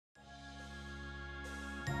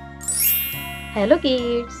Hello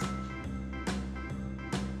kids,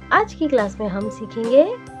 आज की class में हम सीखेंगे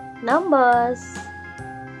नंबर्स।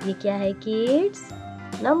 ये क्या है किड्स?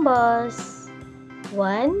 Numbers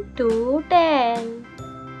 1 to 10।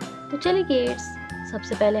 तो चलिए किड्स,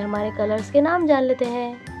 सबसे पहले हमारे कलर्स के नाम जान लेते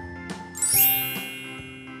हैं।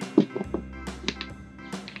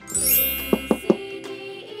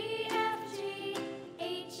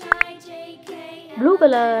 ब्लू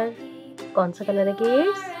कलर, कौन सा कलर है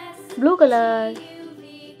kids? Blue colour.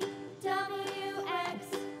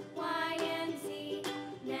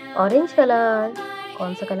 Orange colour,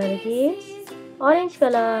 कौन सा कलर है kids? Orange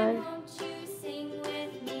colour.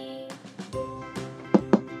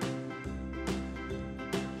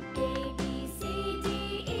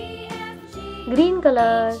 Green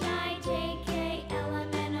colour.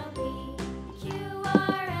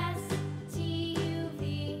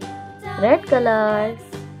 Red colour.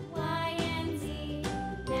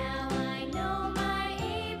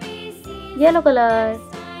 Yellow colour.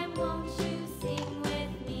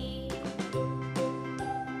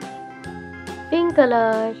 Pink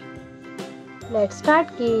colour. Let's start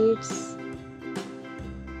kids.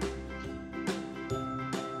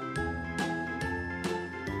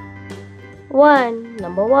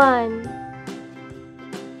 Number 1.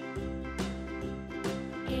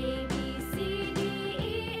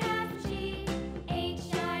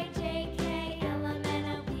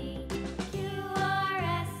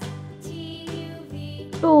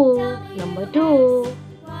 Number 2.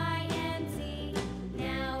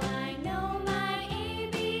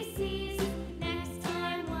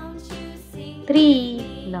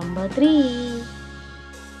 Number 3.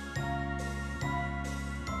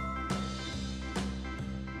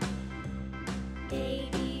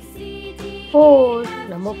 4.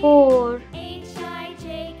 Number 4.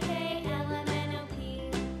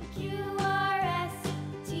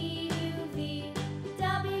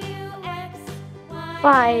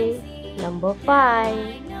 5. Number 5.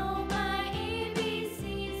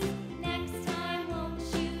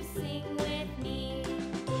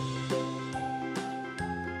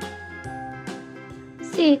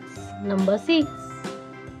 6. Number 6.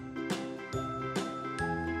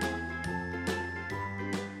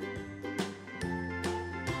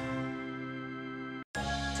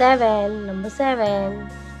 7. Number 7.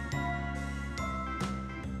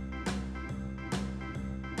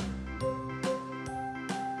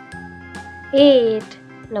 8.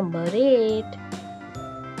 Number 8.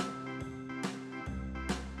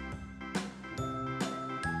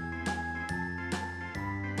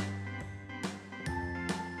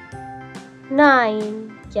 9.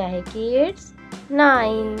 क्या है kids?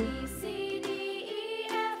 9.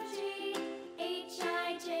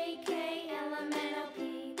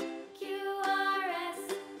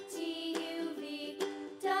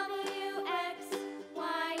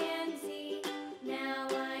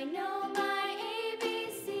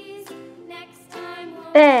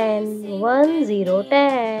 10. 1 0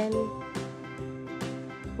 10.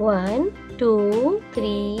 1 2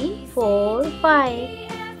 3 4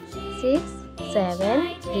 5 6 7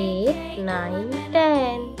 8 9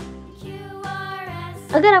 10।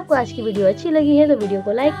 अगर आपको आज की वीडियो अच्छी लगी है तो वीडियो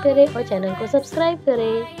को लाइक करें और चैनल को सब्सक्राइब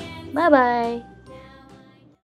करें। Bye bye.